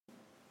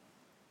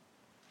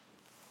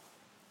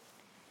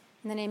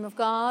In the name of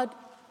God,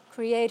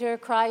 Creator,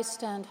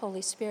 Christ, and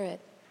Holy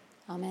Spirit.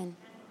 Amen.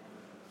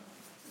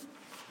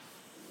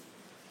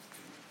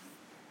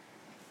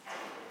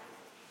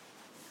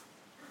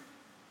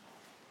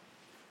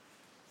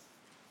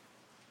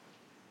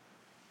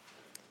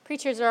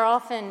 Preachers are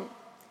often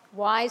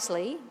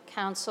wisely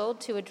counseled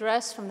to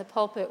address from the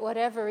pulpit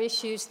whatever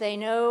issues they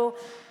know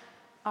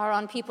are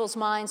on people's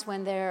minds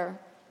when they're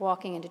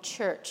walking into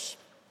church.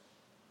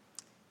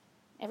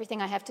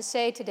 Everything I have to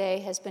say today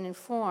has been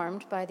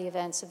informed by the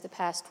events of the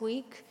past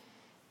week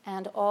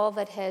and all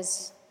that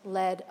has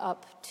led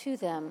up to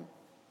them,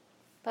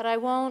 but I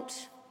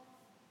won't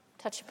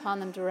touch upon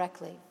them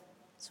directly.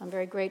 So I'm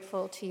very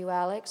grateful to you,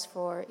 Alex,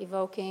 for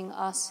evoking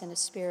us in a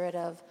spirit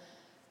of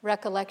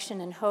recollection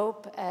and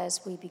hope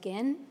as we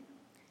begin,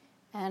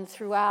 and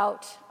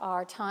throughout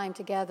our time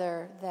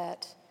together,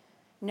 that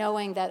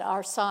knowing that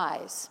our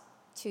sighs,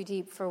 too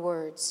deep for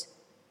words,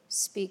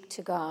 speak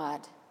to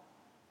God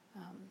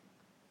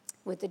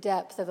with the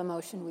depth of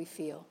emotion we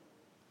feel,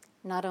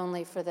 not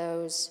only for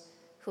those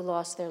who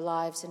lost their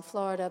lives in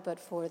Florida, but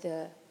for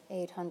the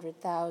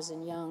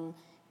 800,000 young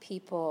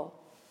people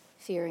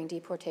fearing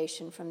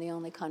deportation from the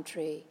only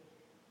country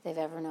they've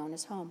ever known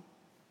as home.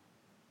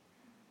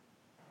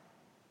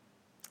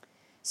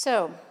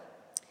 So,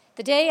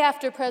 the day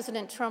after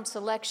President Trump's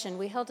election,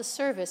 we held a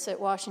service at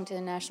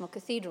Washington National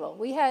Cathedral.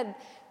 We had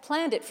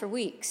planned it for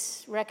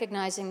weeks,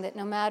 recognizing that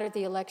no matter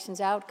the election's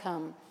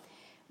outcome,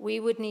 we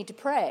would need to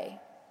pray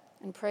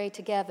and pray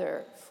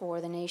together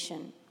for the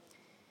nation.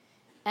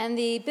 And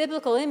the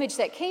biblical image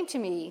that came to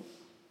me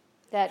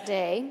that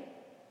day,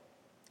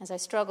 as I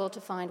struggled to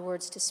find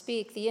words to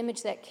speak, the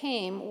image that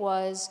came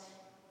was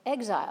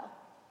exile,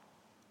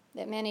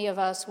 that many of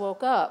us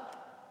woke up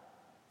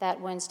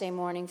that Wednesday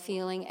morning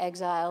feeling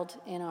exiled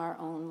in our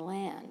own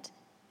land.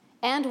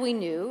 And we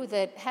knew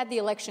that had the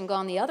election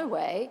gone the other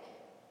way,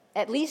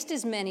 at least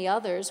as many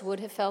others would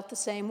have felt the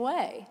same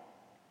way.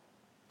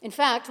 In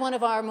fact, one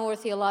of our more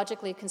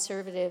theologically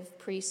conservative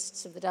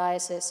priests of the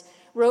diocese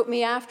wrote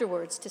me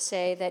afterwards to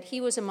say that he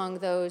was among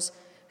those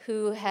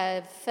who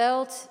have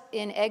felt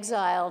in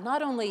exile,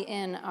 not only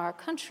in our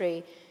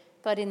country,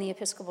 but in the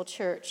Episcopal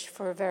Church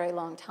for a very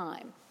long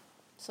time.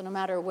 So no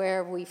matter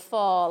where we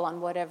fall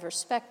on whatever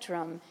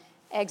spectrum,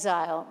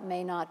 exile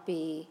might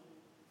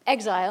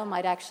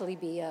actually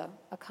be a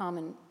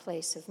common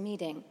place of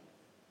meeting.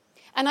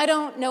 And I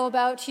don't know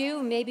about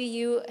you, maybe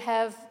you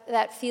have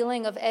that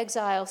feeling of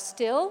exile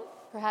still,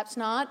 perhaps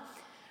not.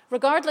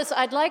 Regardless,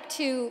 I'd like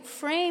to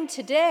frame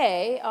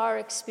today our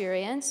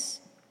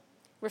experience,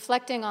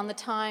 reflecting on the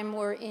time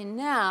we're in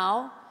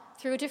now,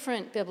 through a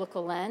different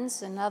biblical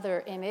lens,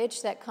 another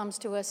image that comes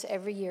to us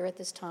every year at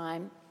this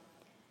time,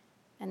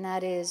 and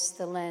that is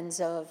the lens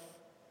of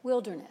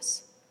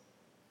wilderness.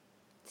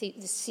 The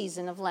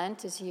season of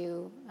Lent, as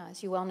you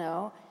well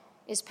know,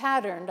 is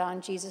patterned on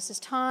Jesus'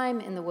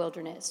 time in the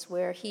wilderness,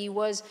 where he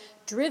was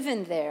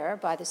driven there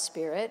by the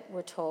Spirit,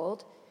 we're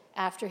told,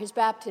 after his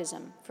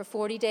baptism for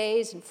 40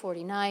 days and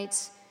 40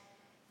 nights,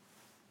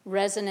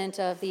 resonant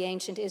of the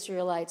ancient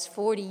Israelites'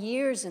 40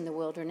 years in the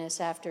wilderness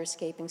after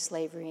escaping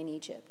slavery in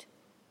Egypt.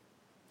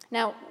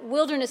 Now,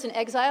 wilderness and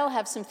exile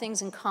have some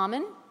things in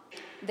common.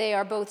 They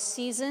are both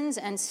seasons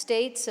and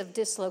states of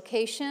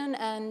dislocation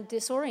and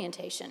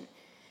disorientation.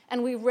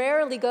 And we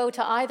rarely go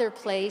to either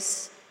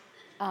place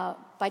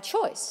by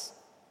choice,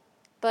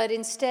 but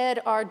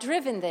instead are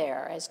driven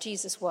there, as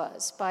Jesus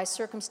was, by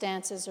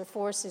circumstances or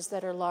forces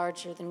that are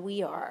larger than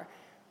we are.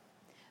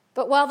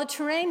 But while the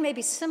terrain may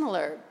be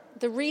similar,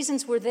 the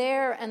reasons we're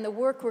there and the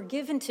work we're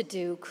given to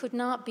do could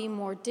not be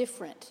more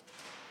different.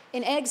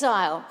 In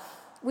exile,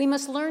 we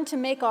must learn to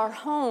make our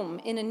home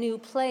in a new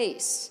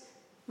place,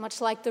 much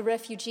like the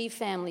refugee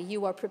family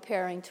you are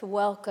preparing to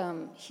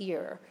welcome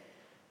here.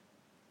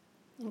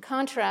 In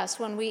contrast,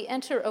 when we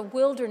enter a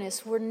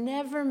wilderness, we're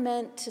never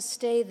meant to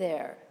stay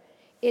there.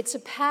 It's a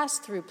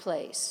pass-through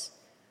place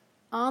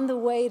on the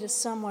way to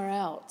somewhere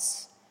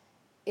else.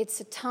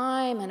 It's a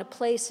time and a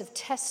place of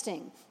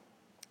testing,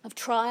 of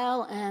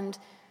trial, and,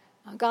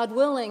 God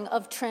willing,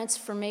 of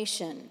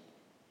transformation.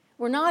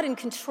 We're not in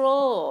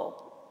control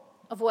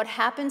of what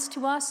happens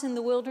to us in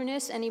the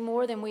wilderness any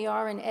more than we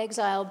are in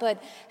exile,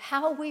 but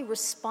how we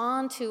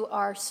respond to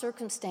our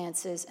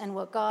circumstances and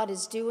what God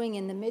is doing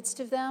in the midst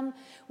of them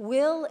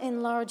will,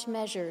 in large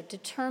measure,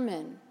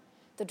 determine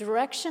the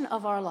direction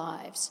of our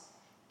lives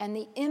and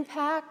the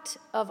impact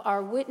of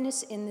our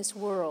witness in this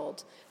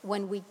world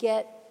when we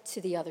get to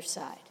the other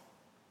side.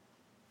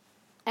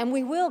 And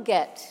we will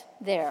get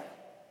there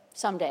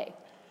someday,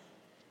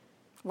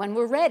 when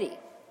we're ready.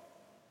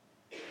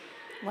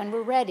 When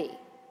we're ready.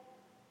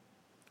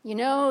 You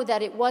know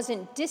that it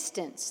wasn't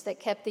distance that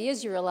kept the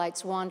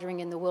Israelites wandering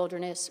in the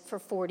wilderness for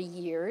 40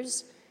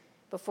 years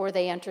before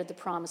they entered the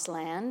Promised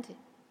Land.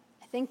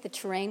 I think the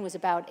terrain was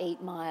about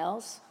 8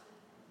 miles.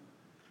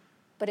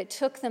 But it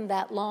took them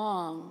that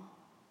long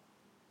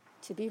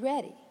to be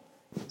ready.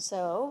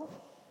 So,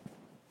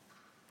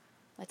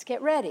 let's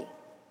get ready.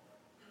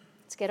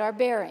 Let's get our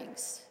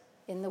bearings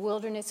in the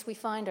wilderness we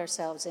find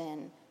ourselves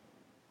in.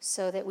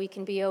 so that we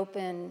can be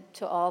open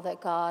to all that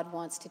God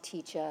wants to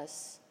teach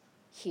us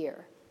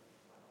here.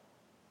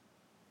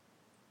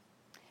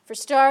 For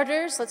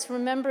starters, let's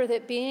remember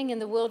that being in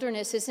the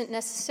wilderness isn't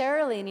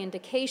necessarily an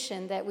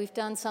indication that we've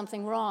done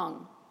something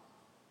wrong.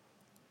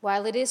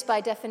 While it is by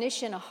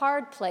definition a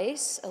hard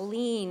place, a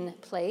lean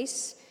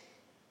place,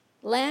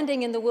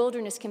 landing in the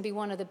wilderness can be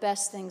one of the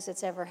best things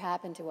that's ever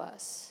happened to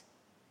us.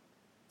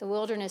 The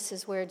wilderness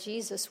is where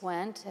Jesus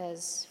went,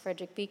 as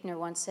Frederick Buechner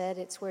once said.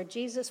 It's where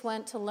Jesus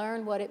went to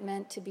learn what it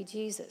meant to be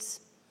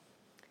Jesus.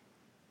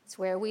 It's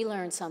where we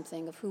learn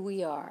something of who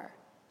we are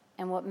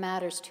and what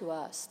matters to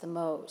us the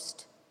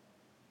most.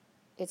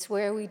 It's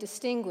where we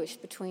distinguish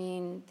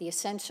between the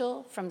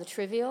essential from the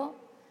trivial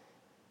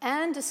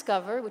and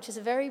discover, which is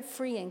a very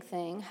freeing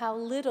thing, how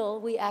little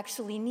we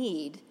actually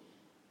need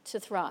to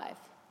thrive.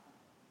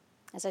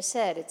 As I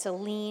said, it's a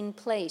lean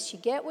place. You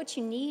get what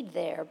you need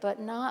there, but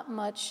not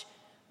much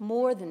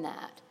more than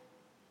that.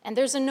 And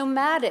there's a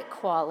nomadic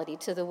quality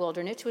to the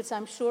wilderness, which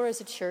I'm sure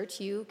as a church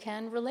you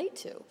can relate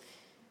to.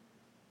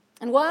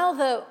 And while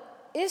the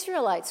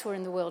Israelites were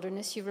in the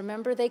wilderness, you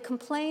remember, they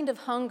complained of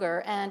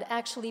hunger and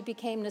actually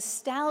became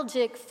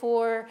nostalgic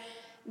for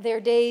their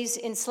days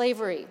in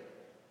slavery,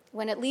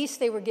 when at least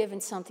they were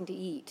given something to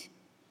eat.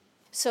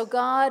 So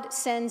God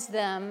sends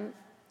them,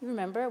 you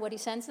remember what he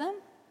sends them?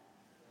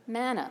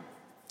 Manna.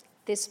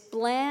 This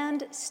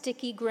bland,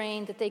 sticky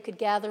grain that they could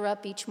gather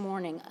up each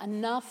morning,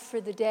 enough for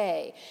the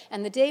day.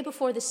 And the day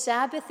before the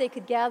Sabbath, they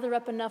could gather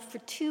up enough for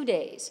 2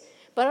 days.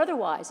 But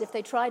otherwise, if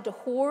they tried to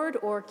hoard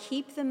or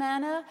keep the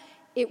manna,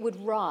 it would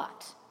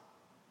rot.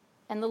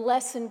 And the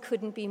lesson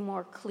couldn't be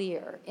more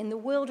clear. In the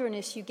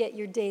wilderness, you get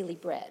your daily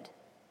bread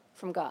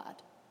from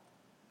God.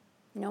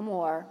 No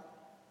more,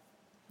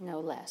 no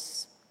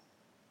less.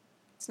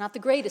 It's not the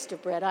greatest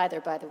of bread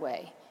either, by the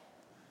way,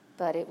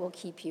 but it will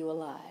keep you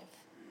alive.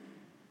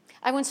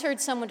 I once heard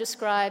someone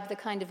describe the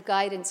kind of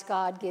guidance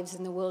God gives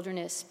in the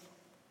wilderness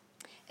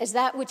as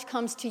that which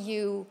comes to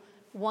you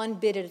one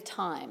bit at a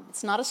time.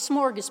 It's not a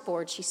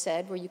smorgasbord, she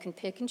said, where you can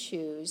pick and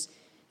choose.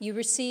 You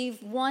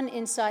receive one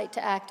insight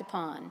to act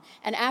upon,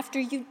 and after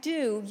you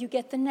do, you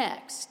get the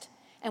next.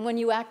 And when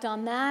you act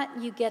on that,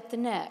 you get the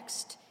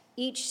next,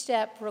 each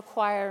step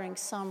requiring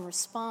some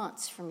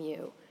response from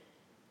you.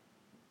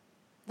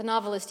 The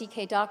novelist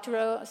E.K.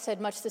 Doctorow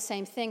said much the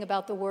same thing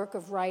about the work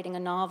of writing a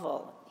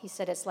novel. He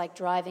said it's like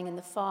driving in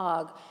the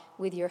fog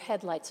with your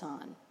headlights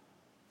on.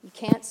 You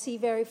can't see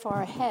very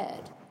far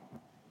ahead,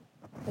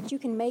 but you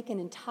can make an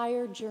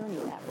entire journey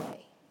that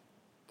way,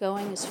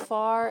 going as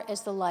far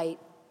as the light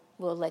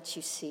will let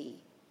you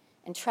see.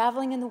 And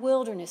traveling in the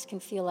wilderness can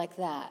feel like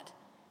that,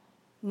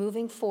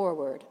 moving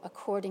forward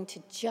according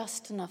to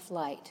just enough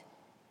light,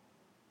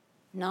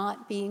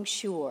 not being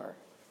sure,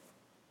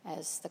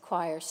 as the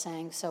choir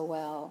sang so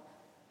well,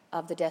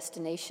 of the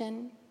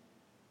destination,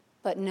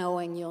 but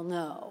knowing you'll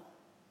know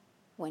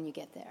when you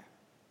get there.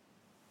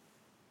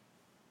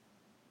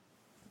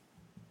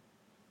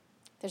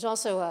 There's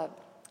also a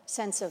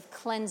sense of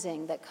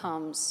cleansing that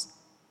comes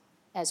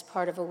as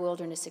part of a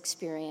wilderness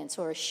experience,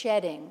 or a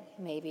shedding,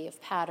 maybe, of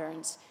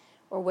patterns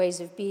or ways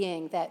of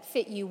being that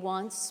fit you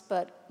once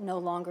but no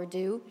longer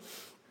do.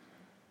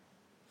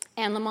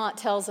 Anne Lamott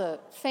tells a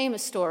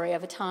famous story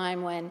of a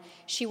time when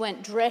she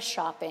went dress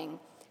shopping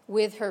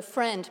with her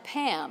friend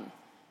Pam,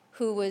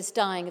 who was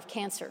dying of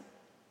cancer.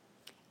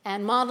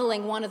 And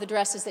modeling one of the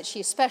dresses that she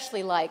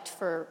especially liked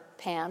for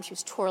Pam, she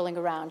was twirling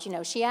around,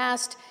 she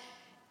asked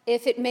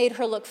if it made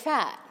her look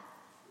fat.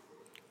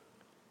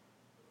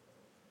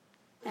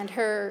 And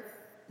her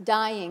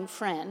dying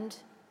friend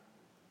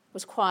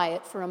was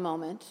quiet for a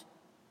moment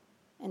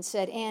and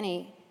said,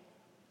 "Annie,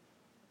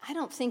 I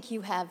don't think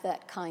you have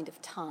that kind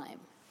of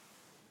time."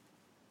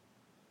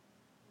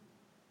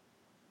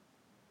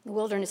 The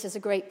wilderness is a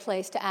great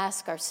place to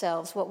ask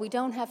ourselves what we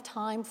don't have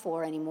time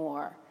for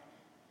anymore,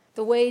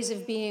 the ways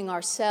of being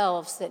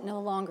ourselves that no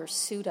longer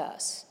suit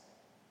us.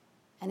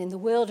 And in the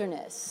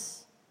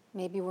wilderness,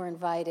 maybe we're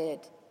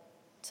invited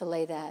to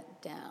lay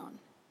that down.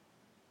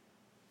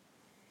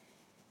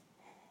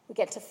 We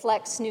get to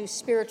flex new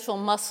spiritual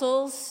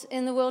muscles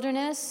in the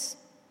wilderness.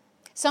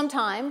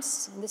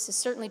 Sometimes, and this is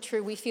certainly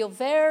true, we feel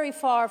very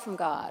far from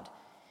God,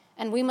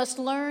 and we must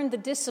learn the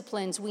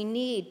disciplines we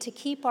need to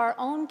keep our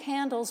own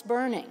candles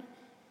burning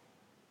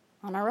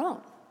on our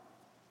own.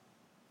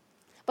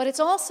 But it's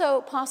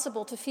also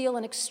possible to feel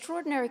an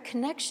extraordinary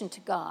connection to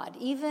God,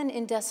 even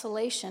in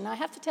desolation. I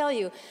have to tell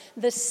you,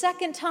 the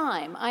second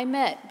time I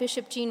met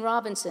Bishop Gene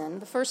Robinson,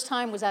 the first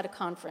time was at a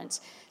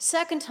conference,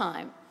 second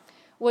time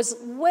was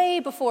way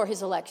before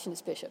his election as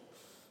bishop.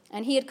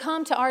 And he had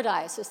come to our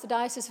diocese, the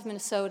Diocese of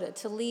Minnesota,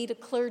 to lead a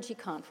clergy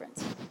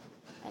conference.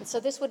 And so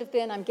this would have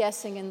been, I'm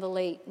guessing, in the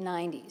late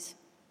 90s.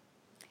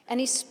 And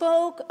he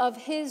spoke of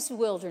his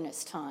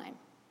wilderness time,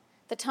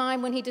 the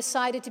time when he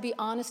decided to be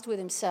honest with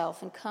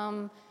himself and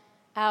come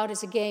out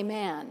as a gay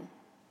man,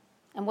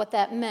 and what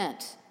that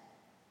meant,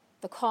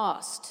 the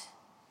cost,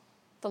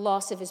 the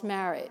loss of his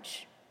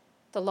marriage,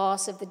 the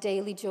loss of the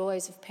daily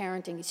joys of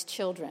parenting his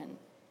children,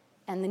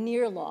 and the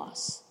near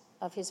loss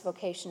of his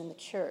vocation in the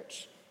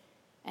church.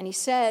 And he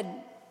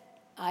said,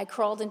 I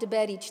crawled into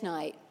bed each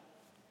night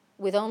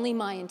with only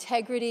my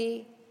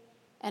integrity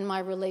and my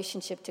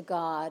relationship to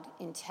God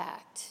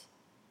intact.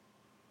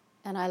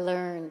 And I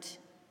learned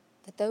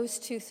that those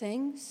two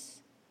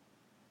things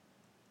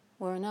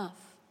were enough.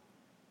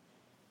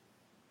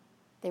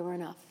 They were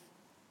enough.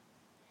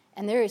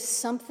 And there is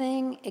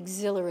something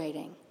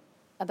exhilarating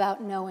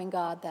about knowing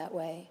God that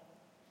way,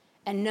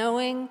 and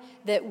knowing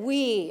that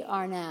we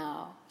are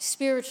now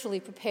spiritually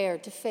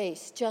prepared to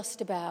face just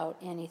about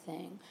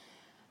anything.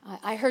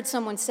 I heard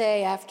someone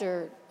say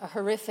after a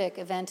horrific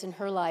event in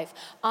her life,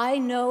 I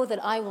know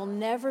that I will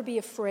never be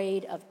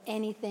afraid of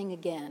anything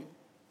again.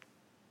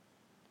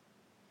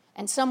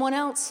 And someone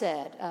else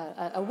said,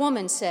 a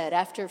woman said,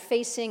 after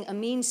facing a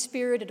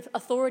mean-spirited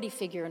authority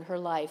figure in her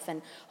life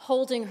and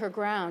holding her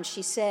ground,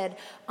 she said,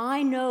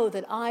 I know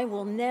that I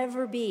will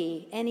never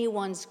be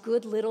anyone's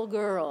good little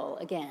girl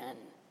again.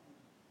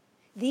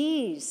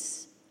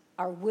 These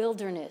are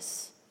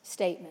wilderness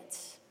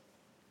statements.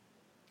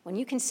 When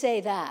you can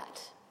say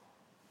that,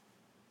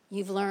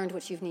 you've learned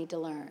what you need to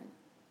learn,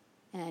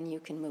 and you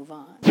can move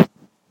on.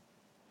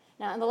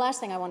 Now, and the last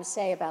thing I want to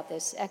say about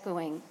this,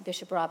 echoing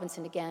Bishop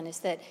Robinson again, is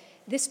that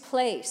this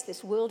place,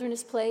 this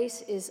wilderness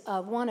place, is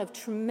one of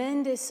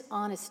tremendous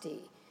honesty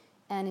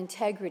and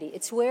integrity.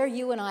 It's where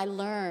you and I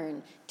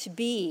learn to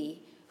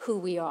be who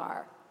we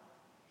are.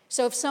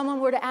 So if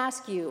someone were to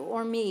ask you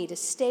or me to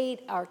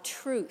state our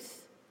truth,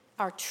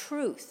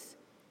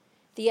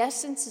 the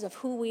essence of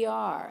who we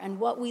are and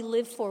what we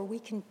live for, we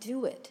can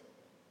do it.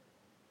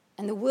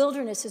 And the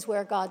wilderness is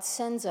where God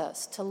sends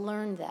us to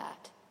learn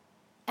that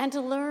and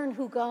to learn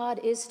who God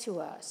is to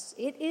us.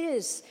 It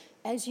is,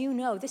 as you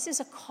know, this is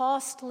a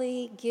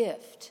costly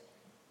gift,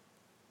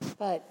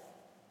 but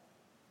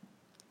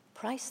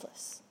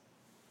priceless.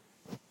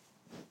 You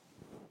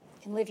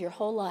can live your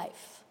whole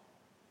life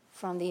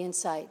from the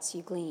insights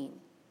you glean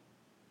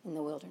in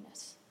the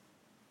wilderness.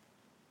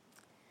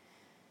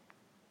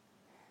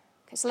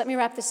 Okay, so let me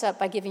wrap this up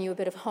by giving you a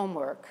bit of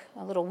homework,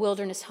 a little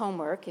wilderness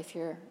homework, if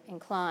you're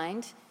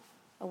inclined,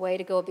 a way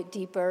to go a bit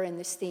deeper in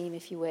this theme,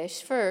 if you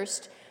wish.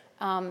 First,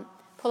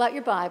 pull out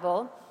your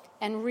Bible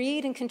and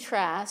read and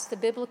contrast the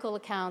biblical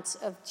accounts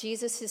of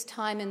Jesus'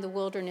 time in the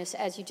wilderness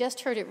as you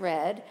just heard it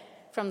read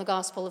from the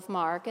Gospel of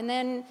Mark, and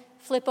then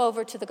flip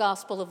over to the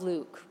Gospel of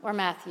Luke or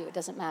Matthew. It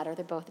doesn't matter.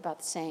 They're both about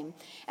the same.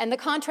 And the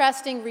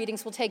contrasting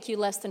readings will take you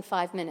less than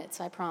 5 minutes,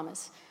 I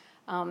promise.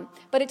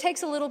 But it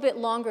takes a little bit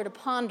longer to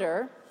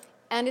ponder,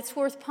 and it's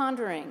worth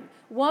pondering.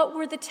 What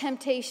were the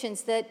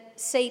temptations that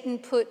Satan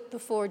put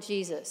before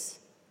Jesus?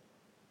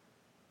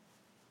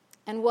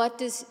 And what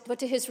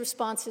do his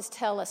responses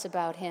tell us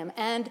about him?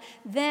 And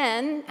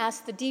then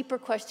ask the deeper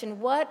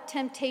question, what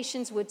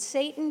temptations would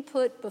Satan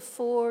put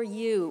before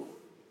you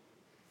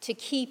to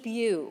keep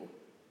you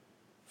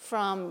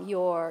from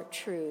your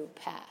true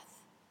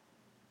path?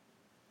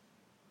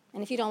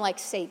 And if you don't like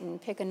Satan,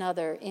 pick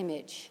another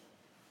image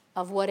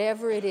of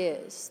whatever it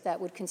is that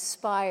would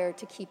conspire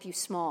to keep you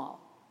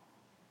small,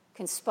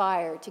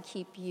 conspire to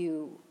keep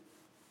you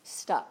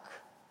stuck,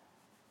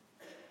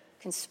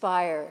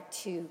 conspire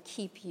to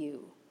keep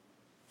you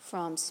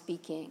from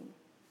speaking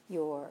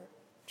your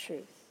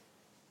truth.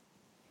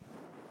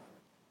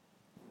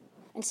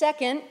 And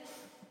second,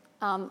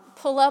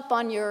 pull up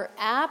on your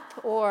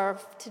app or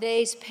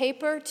today's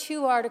paper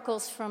 2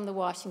 articles from the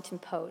Washington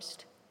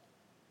Post.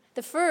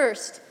 The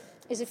first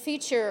is a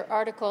feature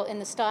article in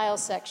the Style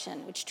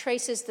section, which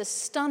traces the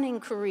stunning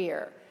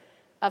career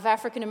of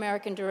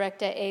African-American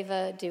director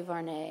Ava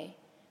DuVernay,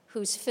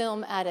 whose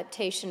film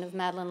adaptation of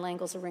Madeleine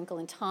L'Engle's A Wrinkle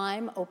in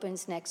Time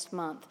opens next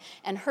month.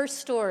 And her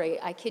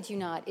story, I kid you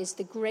not, is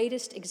the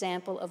greatest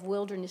example of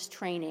wilderness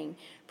training,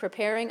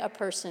 preparing a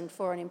person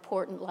for an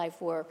important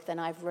life work than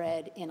I've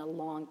read in a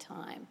long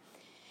time.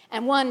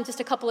 And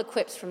just a couple of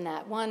quips from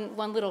that.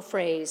 One little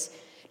phrase.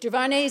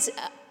 DuVernay's,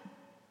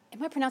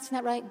 am I pronouncing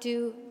that right?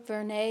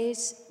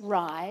 DuVernay's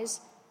rise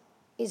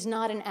is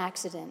not an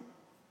accident,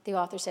 the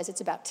author says.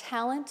 It's about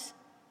talent,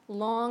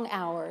 long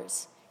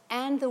hours,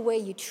 and the way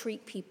you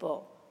treat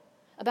people,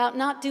 about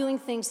not doing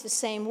things the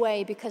same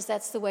way because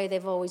that's the way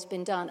they've always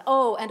been done.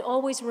 Oh, and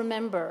always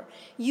remember,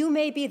 you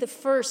may be the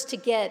first to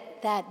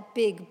get that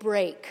big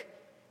break.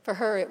 For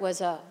her, it was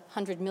a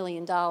 $100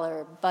 million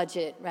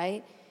budget,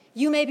 right?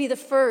 You may be the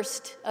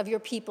first of your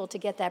people to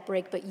get that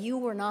break, but you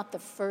were not the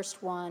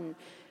first one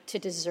to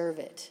deserve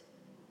it.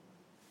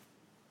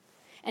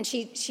 And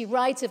she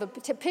writes of a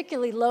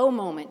particularly low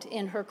moment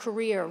in her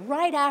career,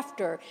 right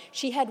after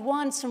she had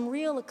won some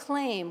real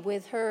acclaim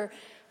with her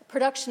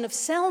production of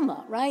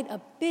Selma, right? A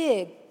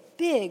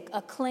big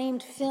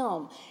acclaimed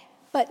film.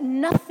 But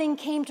nothing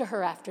came to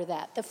her after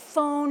that. The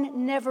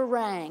phone never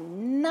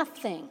rang,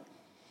 nothing.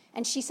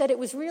 And she said it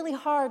was really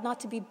hard not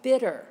to be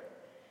bitter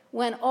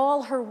when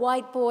all her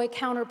white boy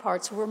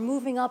counterparts were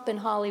moving up in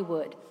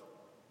Hollywood,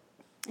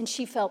 and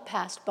she felt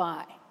passed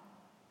by.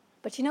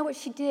 But you know what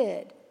she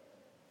did?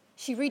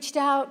 She reached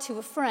out to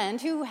a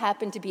friend who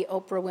happened to be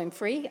Oprah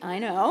Winfrey. I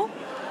know,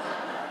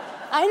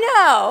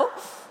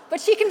 but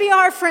she can be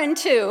our friend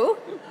too.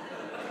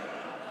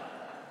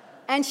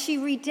 And she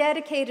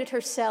rededicated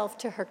herself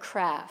to her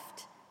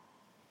craft,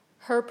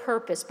 her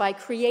purpose, by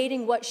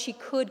creating what she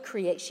could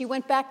create. She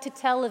went back to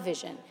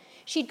television.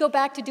 She'd go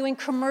back to doing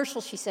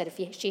commercials, she said,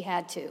 if she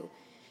had to,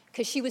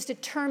 because she was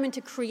determined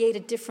to create a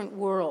different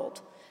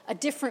world, a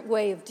different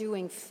way of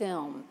doing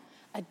film,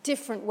 a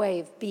different way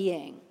of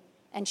being,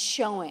 and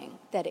showing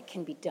that it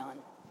can be done.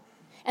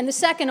 And the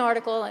second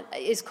article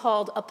is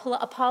called A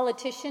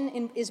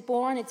Politician is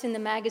Born. It's in the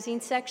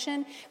magazine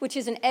section, which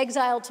is an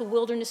exile to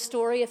wilderness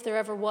story, if there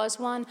ever was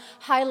one,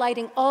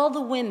 highlighting all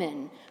the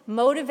women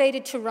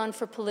motivated to run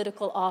for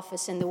political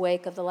office in the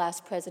wake of the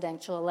last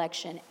presidential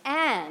election.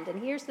 And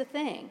here's the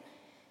thing,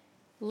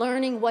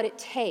 learning what it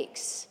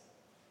takes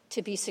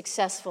to be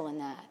successful in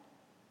that.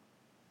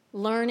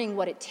 Learning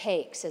what it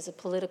takes as a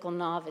political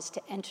novice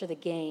to enter the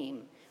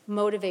game.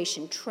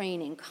 Motivation,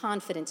 training,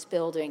 confidence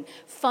building,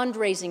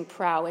 fundraising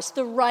prowess,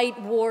 the right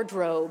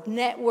wardrobe,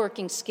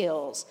 networking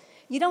skills.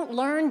 You don't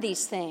learn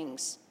these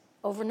things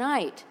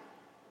overnight.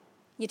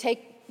 It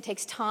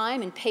takes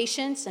time and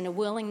patience and a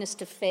willingness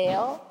to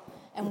fail.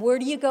 And where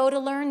do you go to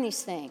learn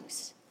these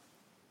things?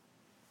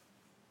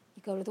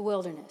 You go to the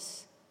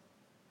wilderness.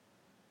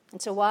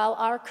 And so while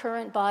our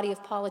current body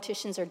of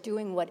politicians are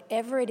doing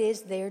whatever it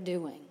is they're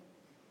doing,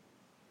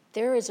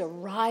 there is a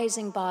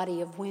rising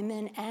body of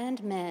women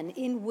and men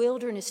in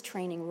wilderness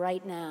training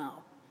right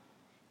now,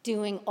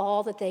 doing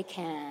all that they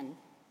can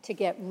to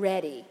get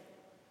ready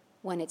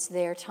when it's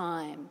their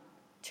time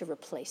to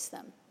replace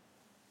them.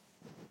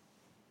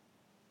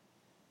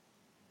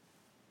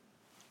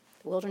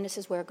 The wilderness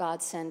is where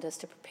God sent us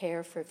to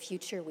prepare for a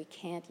future we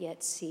can't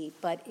yet see,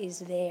 but is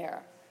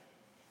there.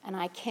 And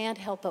I can't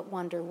help but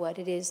wonder what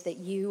it is that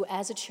you,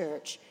 as a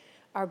church,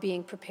 are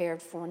being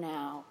prepared for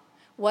now.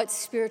 What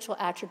spiritual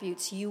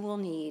attributes you will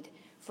need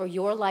for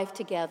your life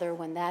together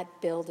when that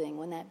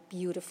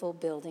beautiful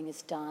building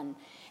is done.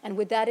 And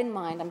with that in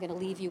mind, I'm going to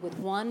leave you with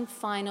one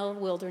final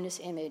wilderness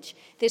image,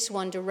 this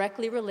one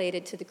directly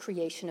related to the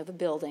creation of a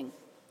building.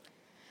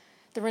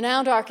 The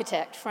renowned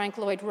architect, Frank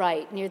Lloyd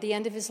Wright, near the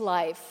end of his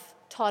life,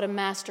 taught a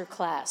master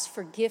class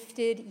for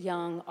gifted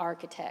young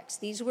architects.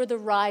 These were the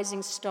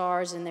rising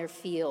stars in their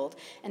field,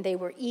 and they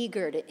were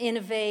eager to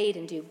innovate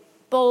and do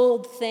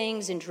bold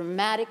things in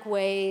dramatic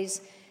ways.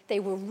 They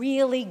were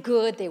really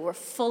good. They were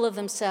full of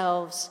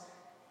themselves.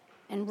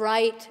 And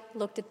Wright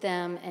looked at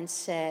them and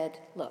said,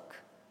 look,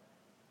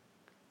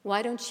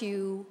 why don't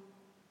you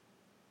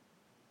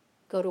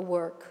go to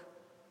work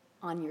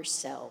on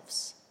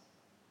yourselves?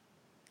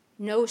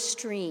 No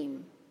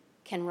stream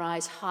can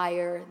rise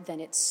higher than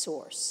its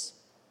source.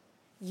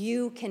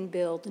 You can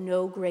build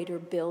no greater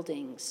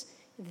buildings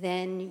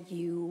than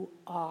you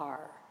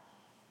are.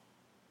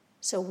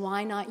 So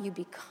why not you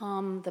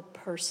become the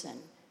person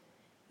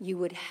you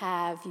would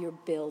have your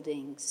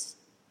buildings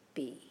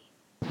be?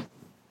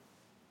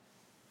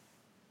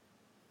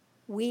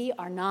 We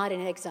are not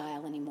in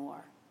exile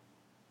anymore.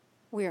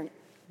 We are in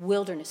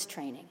wilderness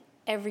training,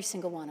 every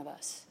single one of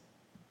us.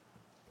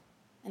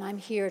 And I'm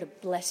here to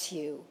bless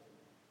you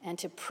and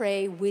to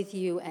pray with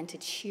you and to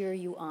cheer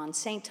you on.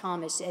 St.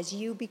 Thomas, as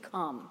you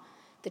become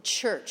the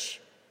church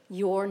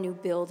your new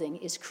building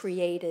is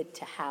created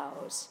to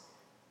house,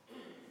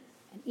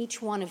 and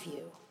each one of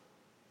you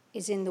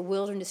is in the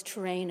wilderness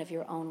terrain of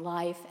your own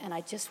life, and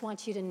I just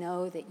want you to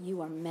know that you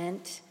are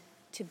meant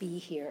to be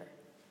here.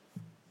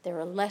 There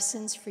are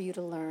lessons for you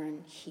to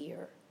learn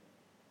here.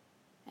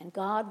 And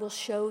God will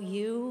show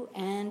you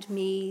and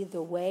me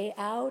the way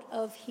out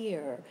of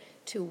here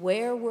to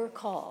where we're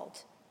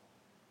called,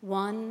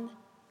 one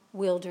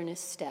wilderness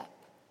step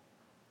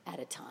at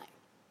a time.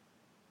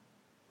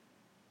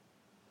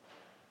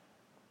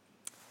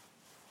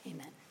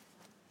 Amen.